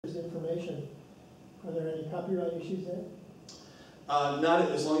information, are there any copyright issues there?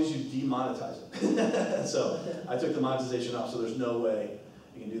 Not as long as you demonetize it. So Okay. I took the monetization off, so there's no way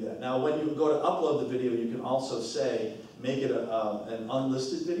you can do that. Now, when you go to upload the video, you can also say, make it an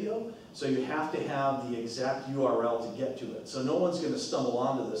unlisted video. So you have to have the exact URL to get to it. So no one's going to stumble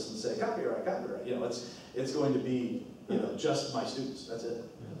onto this and say, copyright, copyright. You know, it's going to be, you know, just my students. That's it.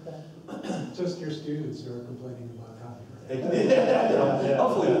 Okay. Just your students who are complaining about copyright. Yeah.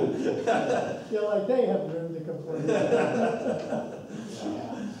 Hopefully. Feel like they have room to complain. Yeah,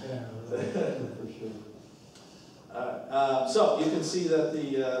 for sure. So you can see that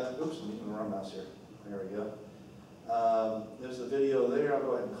the, oops, I'm using the wrong mouse here. There we go. There's the video there. I'll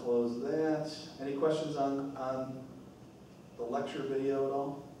go ahead and close that. Any questions on the lecture video at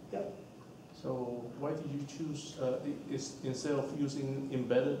all? Yep. So why did you choose, instead of using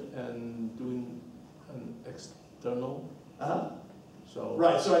embedded and doing an external? So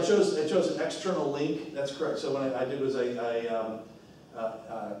Right, so I chose an external link. That's correct. So what I did was I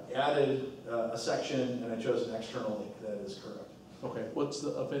added a section and I chose an external link. That is correct. okay, what's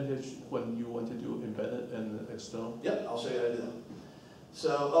the advantage when you want to do embedded and external? Yep, I'll show you how to do that.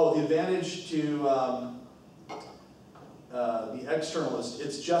 So, the advantage to the external is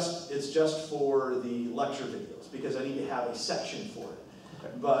it's just for the lecture videos because I need to have a section for it.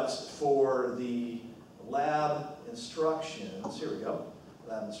 Okay. But for the lab instructions, here we go,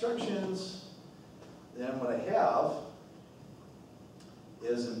 lab instructions, then what I have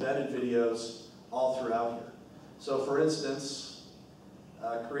is embedded videos all throughout here. So for instance,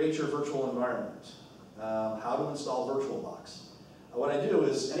 create your virtual environment, how to install VirtualBox. What I do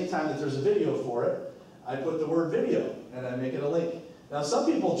is anytime that there's a video for it, I put the word video and I make it a link. Now some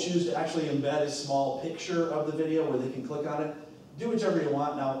people choose to actually embed a small picture of the video where they can click on it. Do whichever you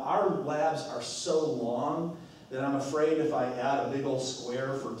want. Now our labs are so long that I'm afraid if I add a big old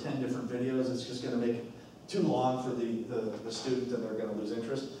square for 10 different videos, it's just going to make it too long for the student and they're going to lose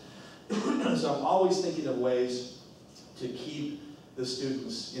interest. So I'm always thinking of ways to keep the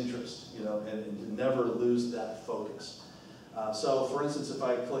student's interest, you know, and to never lose that focus. So for instance, if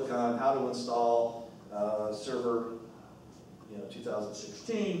I click on how to install server,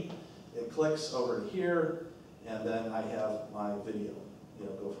 2016, it clicks over to here, and then I have my video,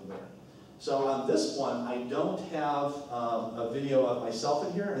 go from there. So on this one, I don't have a video of myself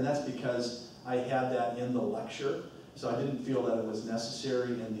in here, and that's because I had that in the lecture, so I didn't feel that it was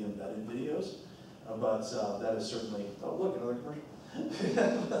necessary in the embedded videos. But that is certainly, oh look, another commercial.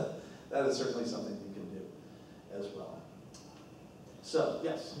 That is certainly something you can do as well. So,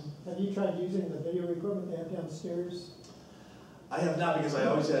 yes? Have you tried using the video equipment they have downstairs? I have not because I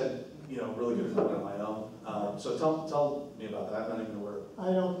always had, really good equipment on my own. So tell me about that. I'm not even aware of it.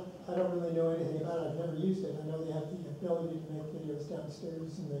 I don't really know anything about it. I've never used it. I know they have the ability to make videos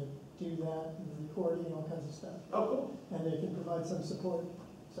downstairs, and they do that, and recording and all kinds of stuff. Oh, cool. And they can provide some support.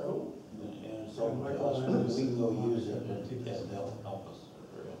 So, And so we can go use it and they'll help us.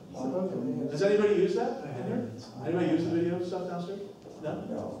 Does anybody use that in here? Anybody use the video stuff downstairs? No?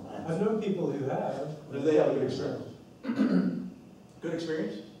 No. I've known people who have. Do they have a good experience? Good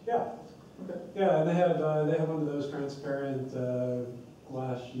experience? Yeah. Okay. Yeah, and they have one of those transparent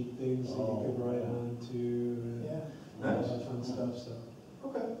glass sheet things that you can write onto and yeah. all that fun stuff. So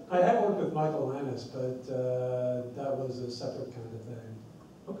Okay. I have worked with Michael Lannis, but that was a separate kind of thing.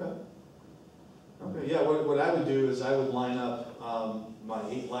 Okay. Okay, yeah, what I would do is I would line up my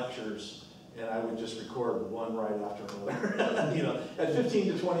 8 lectures and I would just record one right after another. At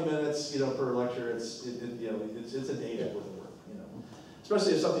 15 to 20 minutes, per lecture, it's a day's worth of work,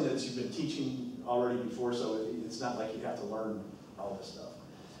 Especially if something that you've been teaching already before, so it's not like you have to learn all this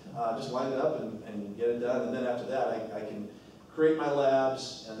stuff. Just line it up and get it done, and then after that, I can create my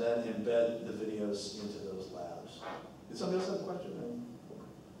labs and then embed the videos into those labs. Did somebody else have a question?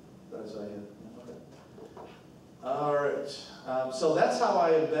 That is, okay. All right. So that's how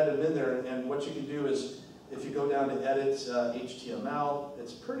I embed it in there. And what you can do is, if you go down to Edit HTML,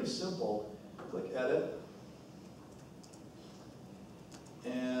 it's pretty simple. Click Edit,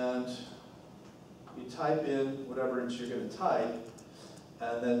 and you type in whatever you're going to type,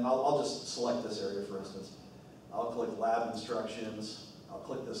 and then I'll just select this area, for instance. I'll click Lab Instructions. I'll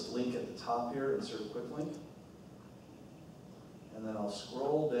click this link at the top here, Insert Quick Link. And then I'll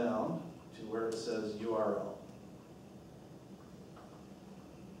scroll down to where it says URL.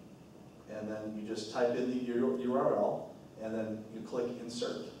 And then you just type in the URL, and then you click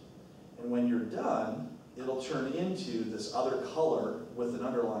Insert. And when you're done, it'll turn into this other color with an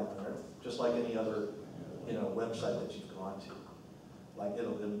underline there, just like any other website that you've gone to.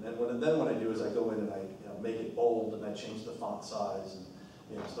 Then what I do is I go in and I make it bold, and I change the font size, and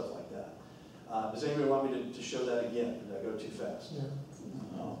you know, stuff like that. Does anybody want me to show that again? Did I go too fast? Yeah.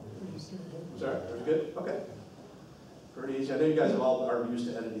 No. Sorry, that was good? Okay. Pretty easy. I know you guys are used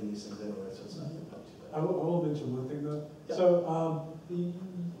to editing these things anyway, so it's not too I bad. will mention one thing though. Yeah. So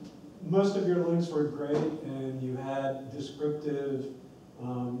most of your links were great, and you had descriptive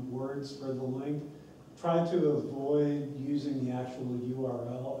words for the link. Try to avoid using the actual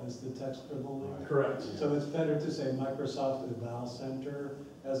URL as the text for the link. Correct. So it's better to say Microsoft Eval Center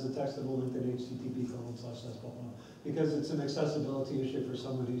as the textable link than http:// because it's an accessibility issue for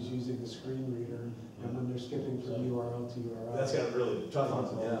someone who's using a screen reader and when they're skipping from URL to URL. That's got really tough on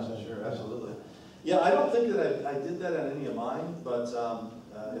it. Yeah, sure, absolutely. Yeah, I don't think that I did that on any of mine, but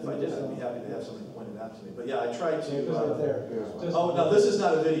if I did, I'd be happy to have something pointed out to me. But yeah, I tried to. Oh, no, this is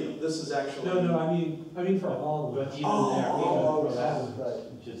not a video. This is actually. No, I mean for all of them. But even Oh, there, that even was it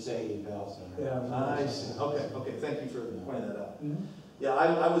should say eval center. Yeah. I see. Okay, thank you for pointing that out. Mhm. Yeah,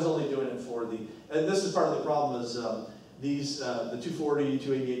 I was only doing it for the, and this is part of the problem is these, the 240,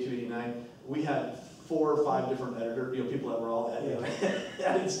 288, 289, we had 4 or 5 different editors, you know, people that were all adding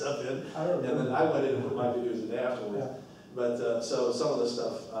stuff in. And then I went in and put my videos in afterwards. Yeah. But, so some of the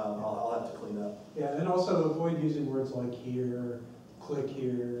stuff I'll have to clean up. Yeah, and also avoid using words like here, click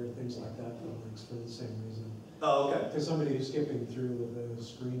here, things like that for links for the same reason. Oh, okay. Because somebody who's skipping through with a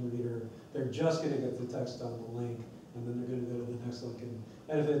screen reader, they're just gonna get the text on the link, and then they're gonna go to the next link.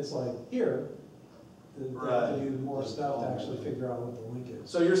 And if it's like here, then they have to do more stuff to actually figure out what the link is.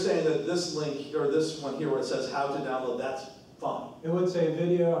 So you're saying that this link, or this one here where it says how to download, that's fine? It would say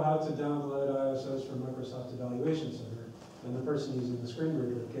video, how to download ISOs from Microsoft Evaluation Center. And the person using the screen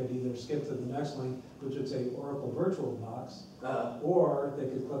reader could either skip to the next link, which would say Oracle VirtualBox, or they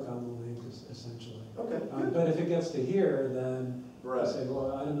could click on the link essentially. Okay, good. But if it gets to here, then Right. they say,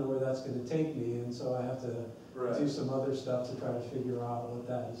 well, I don't know where that's gonna take me, and so I have to do Right. some other stuff to try to figure out what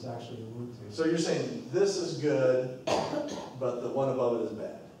that is actually linked to. So you're saying this is good, but the one above it is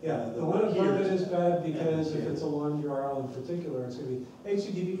bad? Yeah, And the one above here it is bad because if it's a long URL in particular, it's gonna be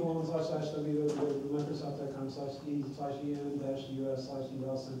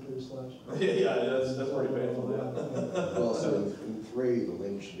http://www.microsoft.com/en-us/eval-center/. Yeah, that's pretty painful, yeah. Well, so in 3, the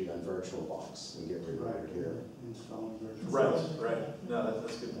link should be on VirtualBox and get redirected here. Right. No,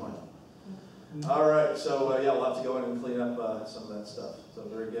 that's a good point. All right, so yeah, we'll have to go in and clean up some of that stuff. So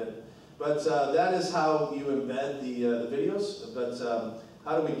very good. But that is how you embed the videos. But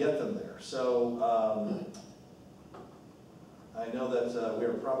how do we get them there? So I know that we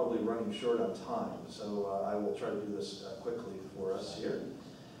are probably running short on time, so I will try to do this quickly for us here.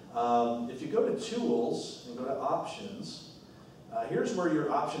 If you go to Tools and go to Options, here's where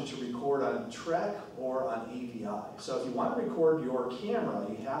your option to record on TREC or on AVI. So if you want to record your camera,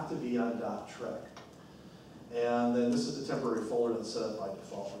 you have to be on .TREC. And then this is the temporary folder that's set up by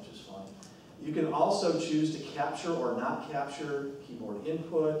default, which is fine. You can also choose to capture or not capture keyboard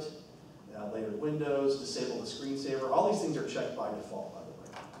input, later windows, disable the screensaver. All these things are checked by default, by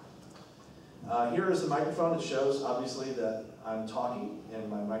the way. Here is the microphone. It shows, obviously, that I'm talking, and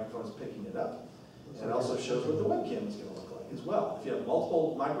my microphone is picking it up. And it also shows what the webcam is going to look like as well. If you have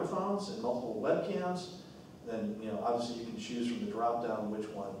multiple microphones and multiple webcams, then obviously you can choose from the drop-down which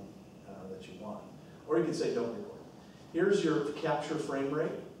one that you want. Or you can say don't record. Here's your capture frame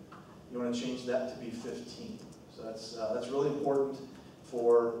rate. You want to change that to be 15. So that's really important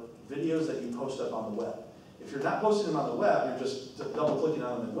for videos that you post up on the web. If you're not posting them on the web, you're just double-clicking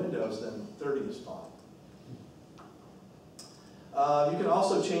on them in Windows, then 30 is fine. You can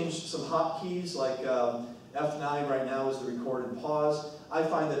also change some hotkeys, like F9 right now is the record and pause. I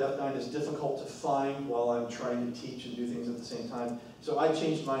find that F9 is difficult to find while I'm trying to teach and do things at the same time. So I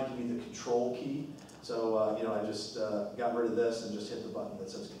changed mine to be the control key. So I just got rid of this and just hit the button that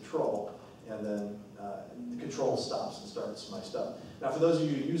says control, and then the control stops and starts my stuff. Now for those of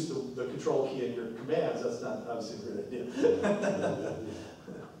you who use the control key in your commands, that's not obviously a great idea.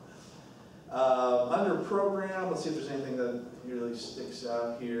 Under program, let's see if there's anything that really sticks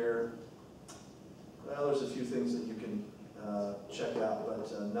out here. Well, there's a few things that you can check out,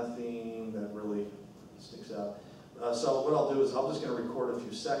 but nothing that really sticks out. So what I'll do is I'm just going to record a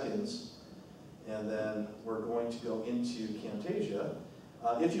few seconds, and then we're going to go into Camtasia.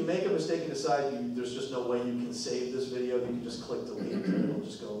 If you make a mistake and decide there's just no way you can save this video, you can just click delete and it'll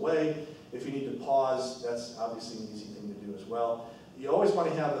just go away. If you need to pause, that's obviously an easy thing to do as well. You always want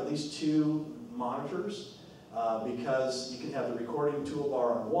to have at least 2 monitors because you can have the recording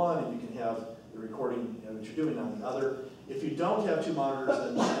toolbar on one and you can have the recording that you're doing on the other. If you don't have 2 monitors,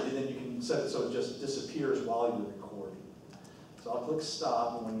 then you can set it so it just disappears while you're recording. So I'll click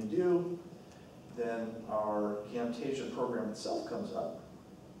stop, and when you do, then our Camtasia program itself comes up.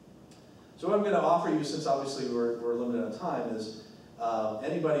 So what I'm going to offer you, since obviously we're limited on time, is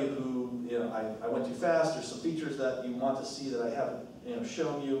anybody who, I went too fast, there's some features that you want to see that I haven't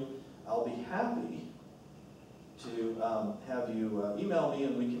shown you, I'll be happy to have you email me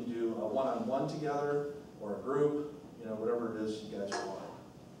and we can do a one-on-one together or a group, whatever it is you guys want.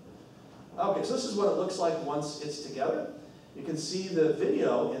 Okay, so this is what it looks like once it's together. You can see the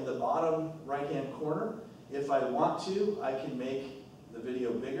video in the bottom right-hand corner. If I want to, I can make the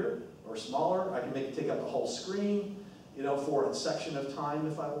video bigger or smaller. I can make it take up the whole screen, for a section of time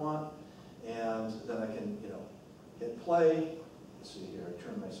if I want. And then I can, hit play. Let's see here, I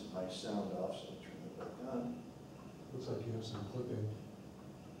turn my sound off, so I turn it back on. Looks like you have some clipping.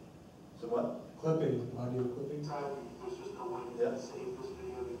 So what? Clipping, audio clipping. Yeah.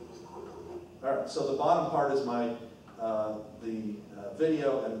 All right, so the bottom part is my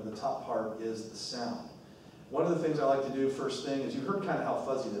video, and the top part is the sound. One of the things I like to do first thing is, you heard kind of how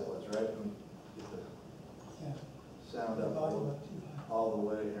fuzzy that was, right? Let me get the sound up all the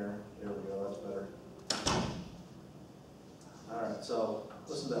way here. There we go, that's better. All right, so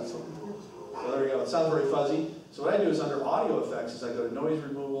listen to that. So there we go, it sounds very fuzzy. So what I do is, under audio effects, is I go to noise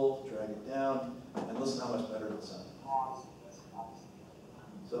removal, drag it down, and listen how much better it sounds.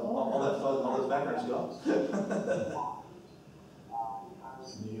 So all that fuzz, all those backgrounds gone.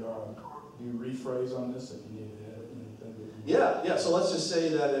 Do you rephrase on this if you need to edit anything? Yeah, so let's just say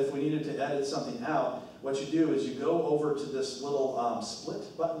that if we needed to edit something out, what you do is you go over to this little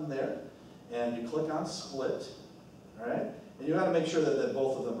split button there, and you click on split, all right? And you gotta make sure that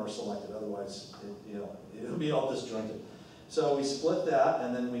both of them are selected, otherwise it'll be all disjointed. So we split that,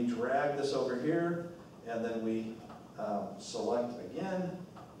 and then we drag this over here, and then we select again,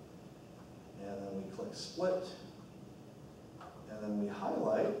 and then we click split, and then we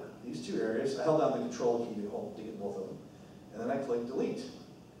highlight these two areas. I held down the control key to get both of them, and then I click delete.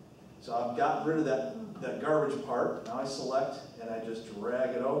 So I've gotten rid of that garbage part. Now I select, and I just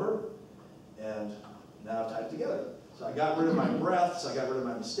drag it over, and now I've tied it together. So I got rid of my breaths, I got rid of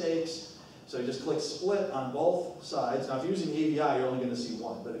my mistakes. So you just click split on both sides. Now if you're using AVI, you're only going to see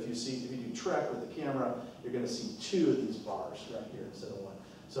one, but if you do Trek with the camera, you're going to see two of these bars right here instead of one.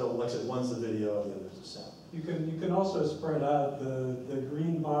 So like I said, one's the video and the other's the sound. You can also spread out the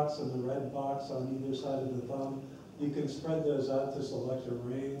green box and the red box on either side of the thumb. You can spread those out to select a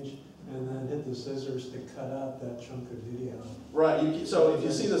range, and then hit the scissors to cut out that chunk of video. Right, so if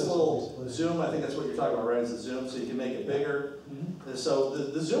you see this little zoom, I think that's what you're talking about, right? It's the zoom, so you can make it bigger. Mm-hmm. So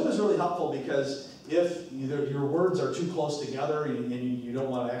the zoom is really helpful, because if your words are too close together and you don't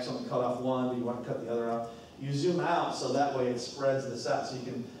want to accidentally cut off one, but you want to cut the other out, you zoom out so that way it spreads this out. So you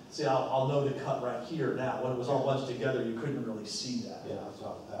can see, I'll know to cut right here now. When it was all bunched together, you couldn't really see that. Yeah, that's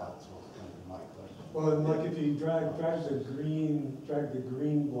what going to be my question. Well, and like if you drag the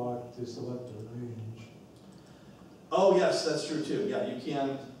green block to select a range. Oh yes, that's true too. Yeah, you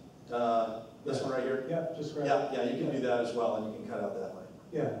can. This one right here. Yeah, just right. Yeah, you can do that as well, and you can cut out that way.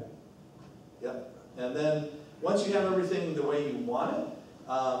 Yeah. Yep. And then once you have everything the way you want it,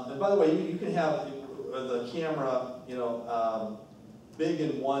 and by the way, you can have the camera, big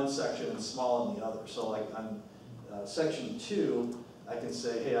in one section and small in the other. So like on section 2, I can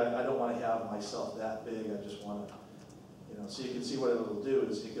say, hey, I don't want to have myself that big. I just want to, so you can see what it will do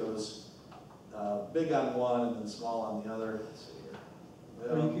is it goes big on one and then small on the other. Let's see here.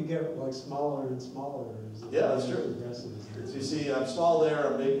 Or you could get like smaller and smaller. Yeah, that's true. So you see, I'm small there,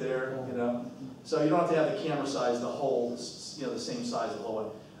 I'm big there, So you don't have to have the camera size the whole, the same size the whole way.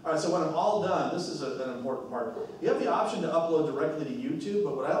 All right, so when I'm all done, this is an important part. You have the option to upload directly to YouTube,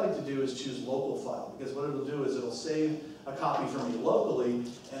 but what I like to do is choose local file, because what it'll do is it'll save a copy for me locally,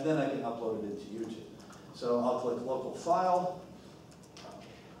 and then I can upload it into YouTube. So I'll click local file.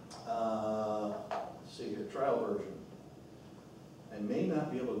 Let's see here, trial version. I may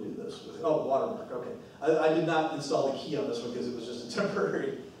not be able to do this with, watermark, okay. I did not install the key on this one because it was just a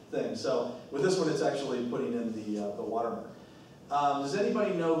temporary thing. So with this one, it's actually putting in the watermark. Does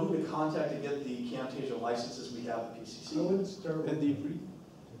anybody know who to contact to get the Camtasia licenses we have at PCC? I would start with ND free?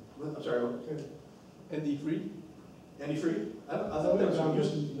 I'm sorry, what? ND free? Andy Free? I thought that was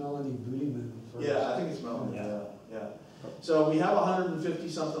Melanie Bootyman first. Yeah, I think it's Melanie, yeah. So we have 150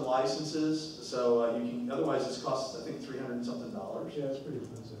 something licenses, so you can, otherwise this costs, I think, $300 and something. Yeah, it's pretty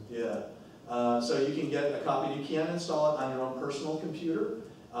expensive. Yeah. So you can get a copy. You can install it on your own personal computer,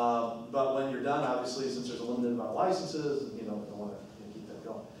 but when you're done, obviously, since there's a limited amount of licenses, you don't want to keep that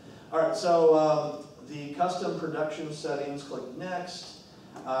going. All right, so the custom production settings, click next.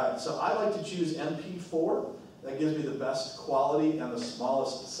 All right, so I like to choose MP4. That gives me the best quality and the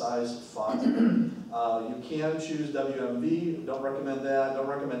smallest size font. You can choose WMV. Don't recommend that. Don't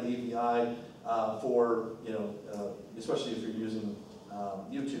recommend AVI for, especially if you're using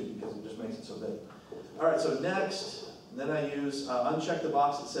YouTube, because it just makes it so big. All right, so next, then I use, uncheck the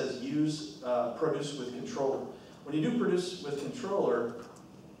box that says use produce with controller. When you do produce with controller,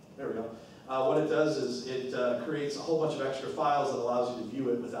 there we go, what it does is it creates a whole bunch of extra files that allows you to view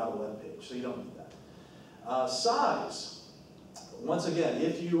it without a web page, so you don't need that. Size, once again,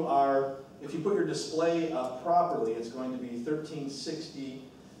 if you put your display up properly, it's going to be 1360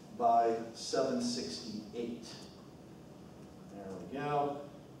 by 768. There we go.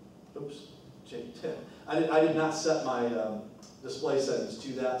 Oops, I did not set my display settings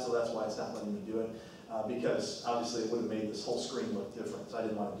to that, so that's why it's not letting me do it, because obviously it would have made this whole screen look different, so I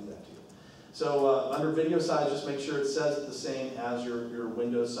didn't want to do that to you. So under video size, just make sure it says it the same as your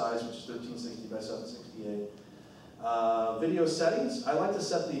Windows size, which is 1360 by 768. Video settings, I like to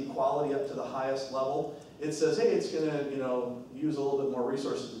set the quality up to the highest level. It says, hey, it's going to use a little bit more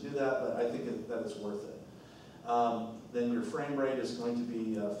resources to do that, but I think that it's worth it. Then your frame rate is going to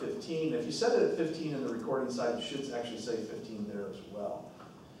be 15. If you set it at 15 in the recording side, you should actually say 15 there as well.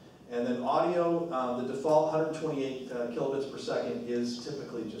 And then audio, the default 128 kilobits per second is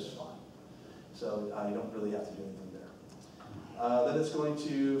typically just fine. So you don't really have to do anything there. Then it's going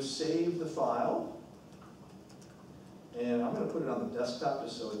to save the file. And I'm going to put it on the desktop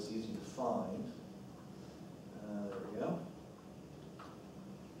just so it's easy to find. There we go.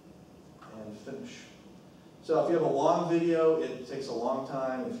 And finish. So if you have a long video, it takes a long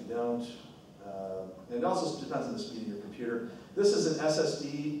time. If you don't, and it also depends on the speed of your computer. This is an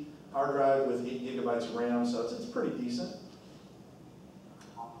SSD hard drive with 8 gigabytes of RAM, so it's pretty decent.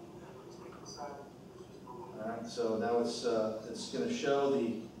 All right, so now it's going to show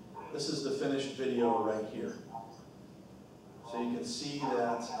this is the finished video right here. So you can see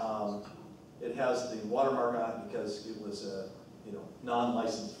that it has the watermark on it because it was a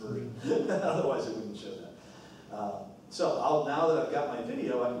non-licensed version. Otherwise, it wouldn't show that. So now that I've got my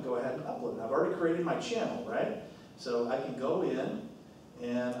video, I can go ahead and upload it. I've already created my channel, right? So I can go in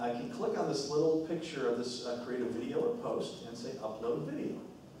and I can click on this little picture of this create a video or post and say upload video.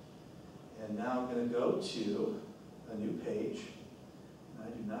 And now I'm going to go to a new page. I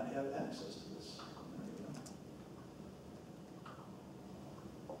do not have access to this.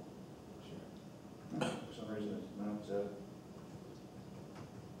 For some reason,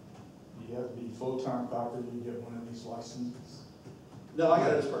 You have to be full-time property to get one of these licenses. No, I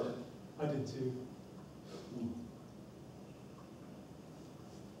got it as part-time. I did too.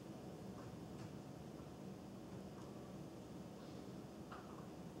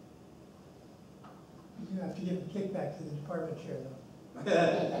 You have to give a kickback to the department chair, though.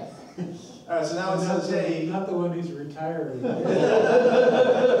 All right, so now it says, hey. Not the one who's retiring. You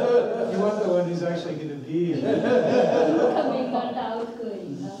want the one who's actually going to be here. Coming not out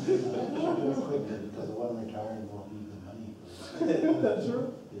good. Because the one retiring won't need the money. Sure.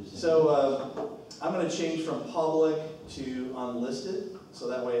 So I'm going to change from public to unlisted. So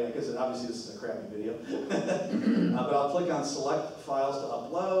that way, I guess obviously this is a crappy video. But I'll click on select files to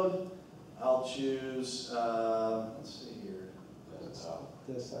upload. I'll choose, let's see here. Desktop.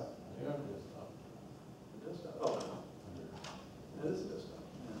 Desktop. Yeah, desktop. Desktop. Oh, that is a desktop.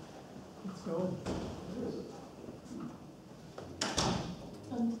 Let's go. Where is it?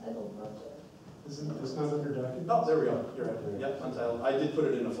 Untitled project. It's not under documents? Oh, there we go. You're right. Yep, untitled. I did put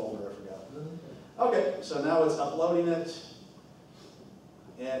it in a folder. I forgot. Okay, so now it's uploading it.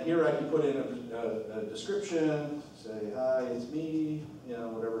 And here I can put in a description, say, hi, it's me,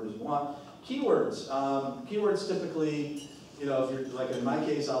 whatever it is you want. Keywords. Keywords typically, if you're, like in my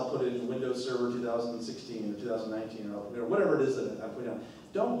case, I'll put in Windows Server 2016 or 2019 or whatever it is that I put in.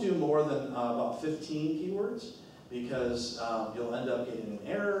 Don't do more than about 15 keywords because you'll end up getting an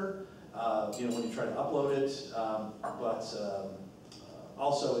error, when you try to upload it. But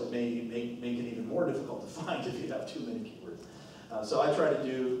also it may make it even more difficult to find if you have too many keywords. So I try to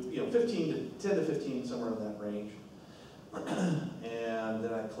do 10 to 15, somewhere in that range. And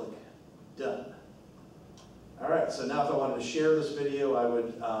then I click done. All right, so now if I wanted to share this video, I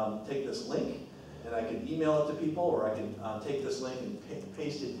would take this link and I could email it to people, or I could take this link and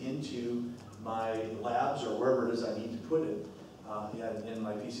paste it into my labs or wherever it is I need to put it in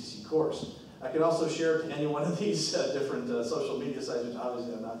my PCC course. I can also share it to any one of these different social media sites, which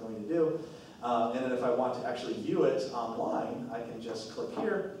obviously I'm not going to do. And then if I want to actually view it online, I can just click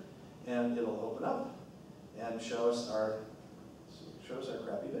here and it'll open up and show us our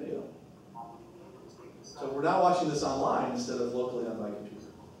crappy video. So we're now watching this online instead of locally on my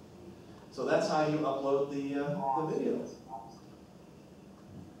computer. So that's how you upload the video.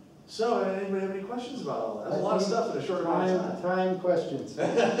 So, anybody have any questions about all that? That's a lot of stuff in a short amount of time. Time questions.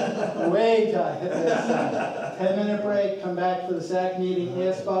 Way time. 10-minute break, come back for the SAC meeting,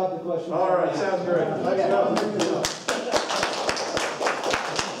 ask Bob the question. All right, sounds great. Okay.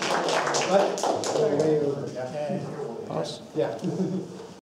 Way over. Awesome. Yeah.